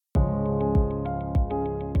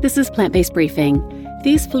This is Plant-Based Briefing.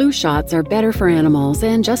 These flu shots are better for animals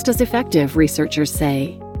and just as effective, researchers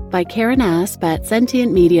say. By Karen Asp at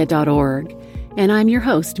sentientmedia.org. And I'm your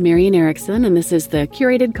host, Marian Erickson, and this is the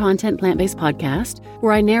curated content plant-based podcast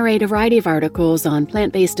where I narrate a variety of articles on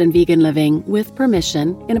plant-based and vegan living with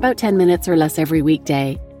permission in about 10 minutes or less every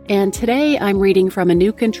weekday. And today I'm reading from a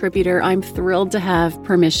new contributor I'm thrilled to have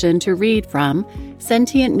permission to read from,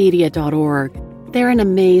 sentientmedia.org. They're an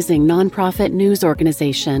amazing nonprofit news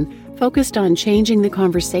organization focused on changing the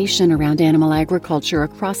conversation around animal agriculture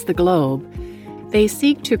across the globe. They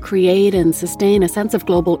seek to create and sustain a sense of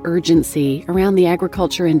global urgency around the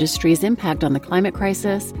agriculture industry's impact on the climate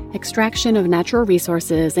crisis, extraction of natural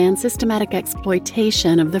resources, and systematic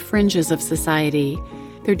exploitation of the fringes of society.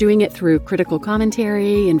 They're doing it through critical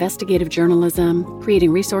commentary, investigative journalism,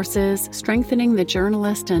 creating resources, strengthening the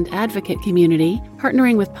journalist and advocate community,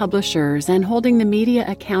 partnering with publishers, and holding the media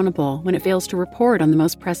accountable when it fails to report on the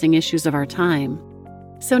most pressing issues of our time.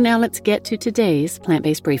 So now let's get to today's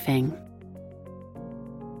plant-based briefing.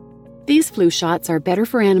 These flu shots are better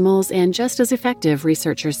for animals and just as effective,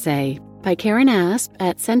 researchers say, by Karen Asp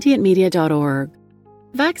at sentientmedia.org.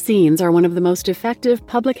 Vaccines are one of the most effective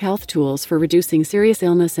public health tools for reducing serious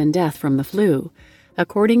illness and death from the flu.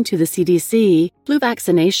 According to the CDC, flu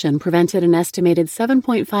vaccination prevented an estimated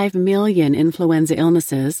 7.5 million influenza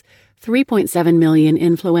illnesses, 3.7 million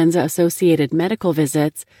influenza-associated medical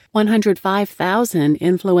visits, 105,000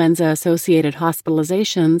 influenza-associated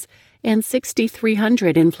hospitalizations, and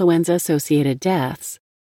 6,300 influenza-associated deaths.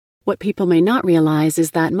 What people may not realize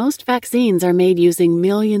is that most vaccines are made using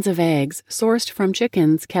millions of eggs sourced from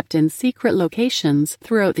chickens kept in secret locations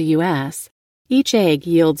throughout the U.S. Each egg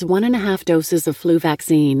yields 1.5 doses of flu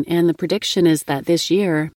vaccine, and the prediction is that this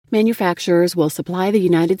year, manufacturers will supply the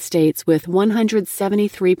United States with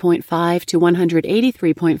 173.5 to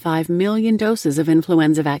 183.5 million doses of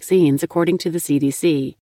influenza vaccines, according to the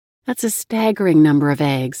CDC. That's a staggering number of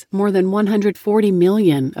eggs, more than 140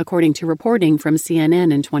 million, according to reporting from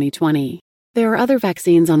CNN in 2020. There are other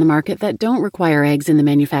vaccines on the market that don't require eggs in the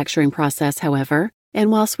manufacturing process, however,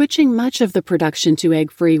 and while switching much of the production to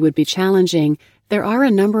egg-free would be challenging, there are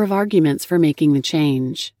a number of arguments for making the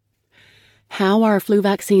change. How are flu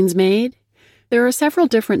vaccines made? There are several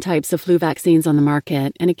different types of flu vaccines on the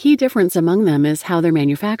market, and a key difference among them is how they're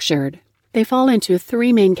manufactured. They fall into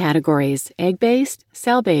 3 main categories: egg-based,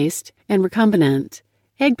 cell-based, and recombinant.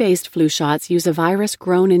 Egg-based flu shots use a virus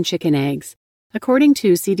grown in chicken eggs. According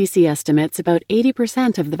to CDC estimates, about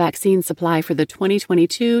 80% of the vaccine supply for the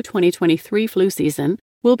 2022-2023 flu season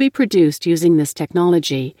will be produced using this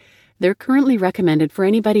technology. They're currently recommended for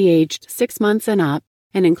anybody aged 6 months and up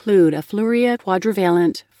and include Afluria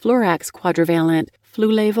quadrivalent, Florax quadrivalent,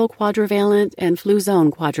 Flulevel quadrivalent, and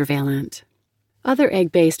Fluzone quadrivalent. Other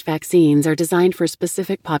egg-based vaccines are designed for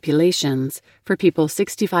specific populations. For people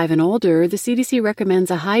 65 and older, the CDC recommends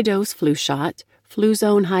a high-dose flu shot,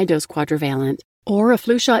 Fluzone high-dose quadrivalent, or a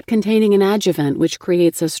flu shot containing an adjuvant which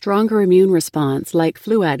creates a stronger immune response like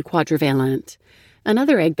Fluad quadrivalent.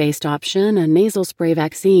 Another egg-based option, a nasal spray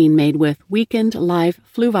vaccine made with weakened live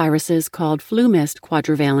flu viruses called FluMist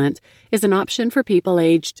quadrivalent, is an option for people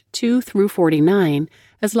aged 2 through 49,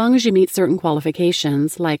 as long as you meet certain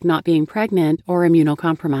qualifications like not being pregnant or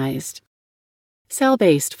immunocompromised.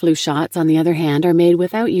 Cell-based flu shots, on the other hand, are made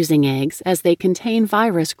without using eggs as they contain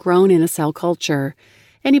virus grown in a cell culture.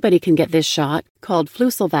 Anybody can get this shot, called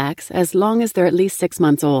Flucelvax, as long as they're at least 6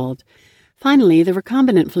 months old. Finally, the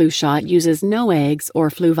recombinant flu shot uses no eggs or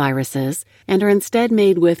flu viruses and are instead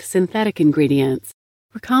made with synthetic ingredients.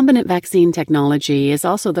 Recombinant vaccine technology is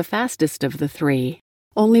also the fastest of the 3.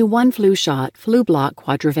 Only one flu shot, Flublok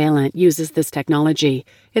quadrivalent, uses this technology.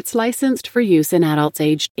 It's licensed for use in adults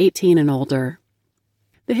aged 18 and older.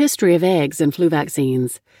 The history of eggs and flu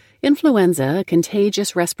vaccines. Influenza, a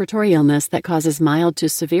contagious respiratory illness that causes mild to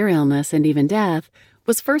severe illness and even death,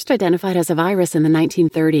 was first identified as a virus in the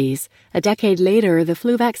 1930s. A decade later, the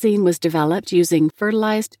flu vaccine was developed using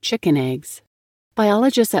fertilized chicken eggs.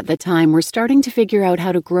 Biologists at the time were starting to figure out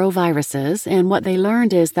how to grow viruses, and what they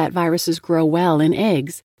learned is that viruses grow well in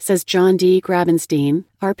eggs, says John D. Grabenstein,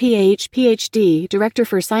 RPH, Ph.D., Director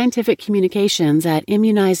for Scientific Communications at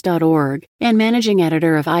Immunize.org and Managing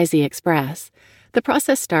Editor of IZ Express. The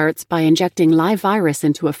process starts by injecting live virus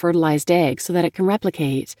into a fertilized egg so that it can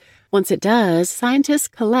replicate. Once it does, scientists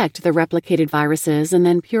collect the replicated viruses and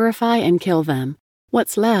then purify and kill them.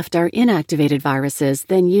 What's left are inactivated viruses,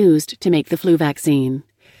 then used to make the flu vaccine.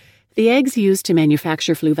 The eggs used to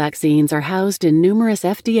manufacture flu vaccines are housed in numerous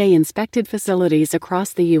FDA-inspected facilities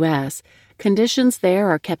across the U.S., Conditions there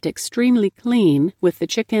are kept extremely clean, with the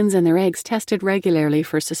chickens and their eggs tested regularly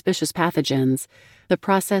for suspicious pathogens. The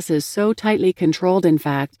process is so tightly controlled, in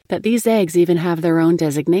fact, that these eggs even have their own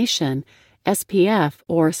designation, SPF,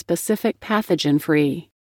 or specific pathogen-free.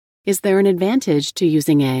 Is there an advantage to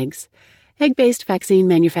using eggs? Egg-based vaccine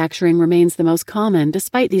manufacturing remains the most common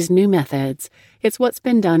despite these new methods. It's what's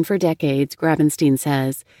been done for decades, Grabenstein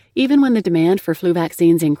says. Even when the demand for flu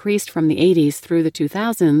vaccines increased from the 80s through the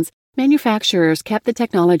 2000s, manufacturers kept the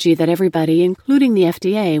technology that everybody, including the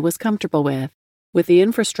FDA, was comfortable with. With the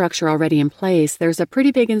infrastructure already in place, there's a pretty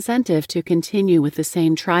big incentive to continue with the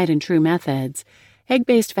same tried-and-true methods.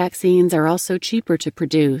 Egg-based vaccines are also cheaper to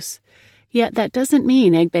produce. Yet that doesn't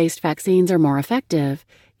mean egg-based vaccines are more effective.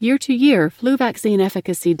 Year to year, flu vaccine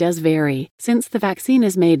efficacy does vary, since the vaccine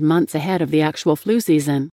is made months ahead of the actual flu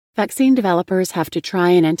season. Vaccine developers have to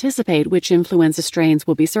try and anticipate which influenza strains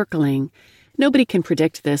will be circling. Nobody can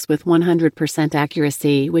predict this with 100%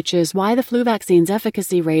 accuracy, which is why the flu vaccine's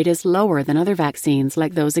efficacy rate is lower than other vaccines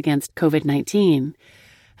like those against COVID-19.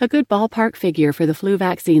 A good ballpark figure for the flu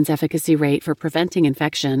vaccine's efficacy rate for preventing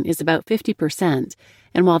infection is about 50%,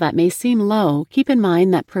 and while that may seem low, keep in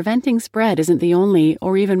mind that preventing spread isn't the only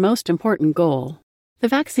or even most important goal. The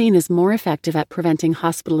vaccine is more effective at preventing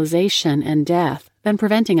hospitalization and death than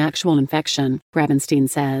preventing actual infection, Grabenstein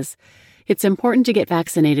says. It's important to get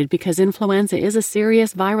vaccinated because influenza is a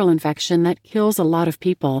serious viral infection that kills a lot of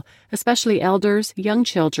people, especially elders, young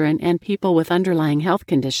children, and people with underlying health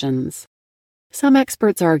conditions. Some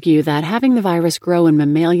experts argue that having the virus grow in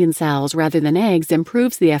mammalian cells rather than eggs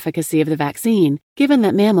improves the efficacy of the vaccine, given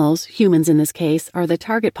that mammals, humans in this case, are the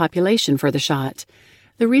target population for the shot.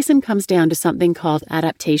 The reason comes down to something called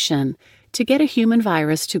adaptation. To get a human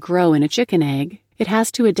virus to grow in a chicken egg, it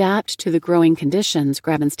has to adapt to the growing conditions,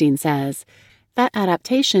 Grabenstein says. That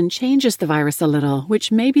adaptation changes the virus a little,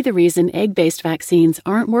 which may be the reason egg-based vaccines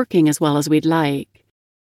aren't working as well as we'd like.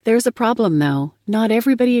 There's a problem, though. Not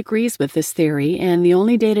everybody agrees with this theory, and the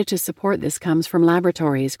only data to support this comes from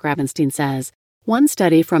laboratories, Grabenstein says. One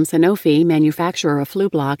study from Sanofi, manufacturer of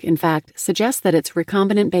Flublok, in fact, suggests that its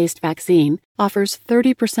recombinant-based vaccine offers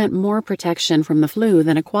 30% more protection from the flu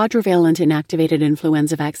than a quadrivalent inactivated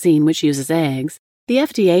influenza vaccine which uses eggs. The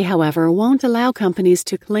FDA, however, won't allow companies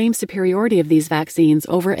to claim superiority of these vaccines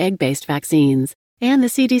over egg-based vaccines, and the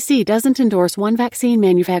CDC doesn't endorse one vaccine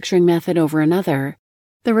manufacturing method over another.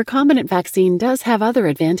 The recombinant vaccine does have other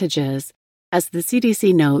advantages. As the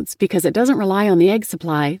CDC notes, because it doesn't rely on the egg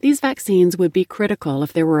supply, these vaccines would be critical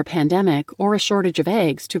if there were a pandemic or a shortage of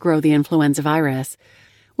eggs to grow the influenza virus.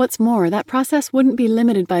 What's more, that process wouldn't be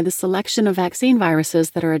limited by the selection of vaccine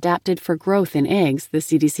viruses that are adapted for growth in eggs, the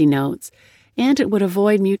CDC notes, and it would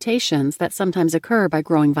avoid mutations that sometimes occur by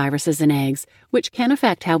growing viruses in eggs, which can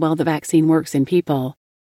affect how well the vaccine works in people.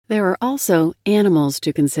 There are also animals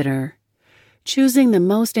to consider. Choosing the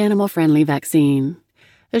most animal-friendly vaccine.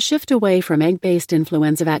 A shift away from egg-based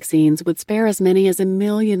influenza vaccines would spare as many as 1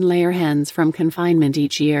 million layer hens from confinement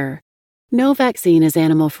each year. No vaccine is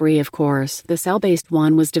animal-free, of course. The cell-based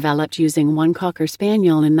one was developed using one Cocker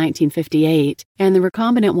Spaniel in 1958, and the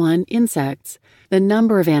recombinant one, insects. The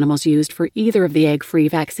number of animals used for either of the egg-free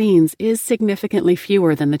vaccines is significantly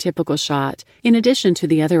fewer than the typical shot, in addition to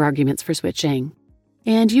the other arguments for switching.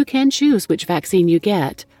 And you can choose which vaccine you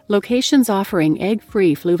get. Locations offering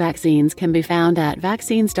egg-free flu vaccines can be found at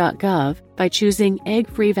vaccines.gov by choosing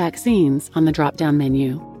egg-free vaccines on the drop-down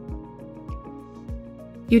menu.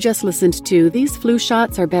 You just listened to These Flu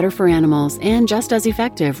Shots Are Better for Animals and Just as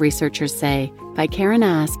Effective, Researchers Say, by Karen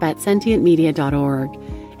Asp at sentientmedia.org.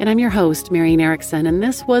 And I'm your host, Marian Erickson, and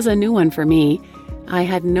this was a new one for me. I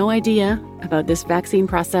had no idea about this vaccine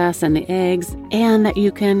process and the eggs, and that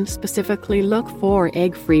you can specifically look for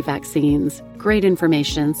egg-free vaccines. Great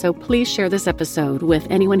information, so please share this episode with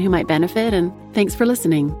anyone who might benefit, and thanks for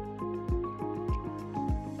listening.